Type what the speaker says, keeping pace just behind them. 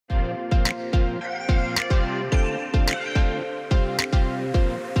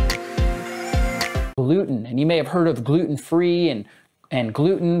You may have heard of gluten-free and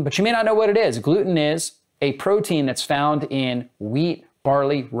gluten, but you may not know what it is. Gluten is a protein that's found in wheat,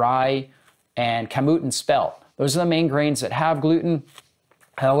 barley, rye, and kamut and spelt. Those are the main grains that have gluten.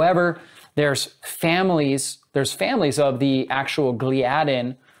 However, there's families of the actual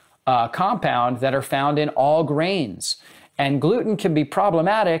gliadin compound that are found in all grains. And gluten can be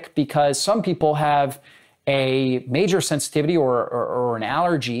problematic because some people have a major sensitivity or an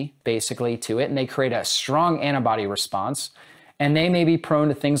allergy basically to it, and they create a strong antibody response. And they may be prone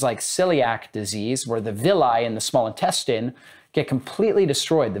to things like celiac disease, where the villi in the small intestine get completely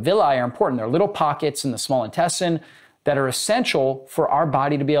destroyed. The villi are important. They're little pockets in the small intestine that are essential for our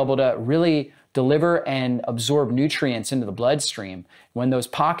body to be able to really deliver and absorb nutrients into the bloodstream. When those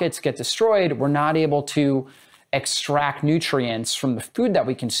pockets get destroyed, we're not able to extract nutrients from the food that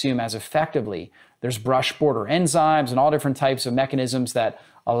we consume as effectively. There's brush border enzymes and all different types of mechanisms that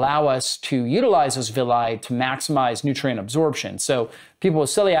allow us to utilize those villi to maximize nutrient absorption. So people with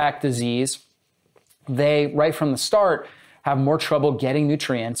celiac disease, they, right from the start, have more trouble getting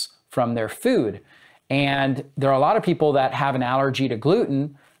nutrients from their food. And there are a lot of people that have an allergy to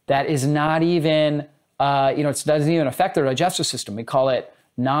gluten that is not even, it doesn't even affect their digestive system. We call it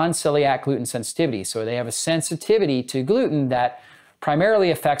non-celiac gluten sensitivity. So they have a sensitivity to gluten that primarily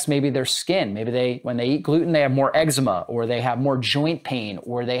affects maybe their skin. Maybe when they eat gluten, they have more eczema, or they have more joint pain,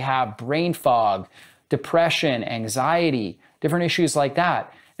 or they have brain fog, depression, anxiety, different issues like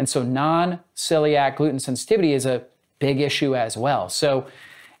that. And so non-celiac gluten sensitivity is a big issue as well. So,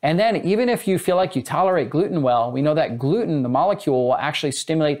 and then even if you feel like you tolerate gluten well, we know that gluten, the molecule, will actually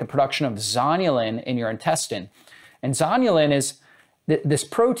stimulate the production of zonulin in your intestine. And zonulin is this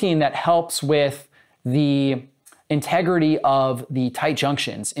protein that helps with the integrity of the tight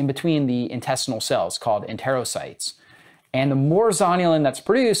junctions in between the intestinal cells called enterocytes. And the more zonulin that's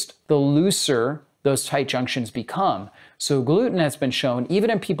produced, the looser those tight junctions become. So gluten has been shown, even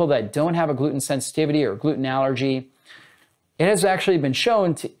in people that don't have a gluten sensitivity or gluten allergy, it has actually been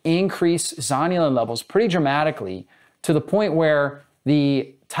shown to increase zonulin levels pretty dramatically, to the point where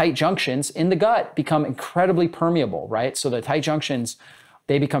the tight junctions in the gut become incredibly permeable, right? So the tight junctions,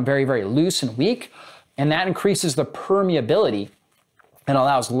 they become very, very loose and weak, and that increases the permeability and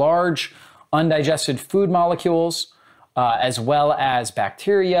allows large undigested food molecules, as well as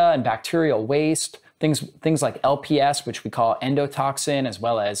bacteria and bacterial waste, things like LPS, which we call endotoxin, as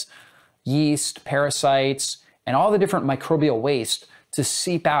well as yeast, parasites, and all the different microbial waste to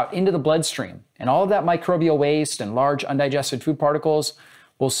seep out into the bloodstream. And all of that microbial waste and large undigested food particles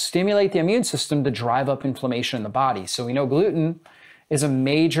will stimulate the immune system to drive up inflammation in the body. So we know gluten is a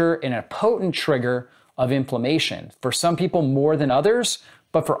major and a potent trigger of inflammation. For some people more than others,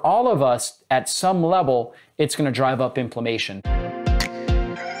 but for all of us at some level, it's going to drive up inflammation.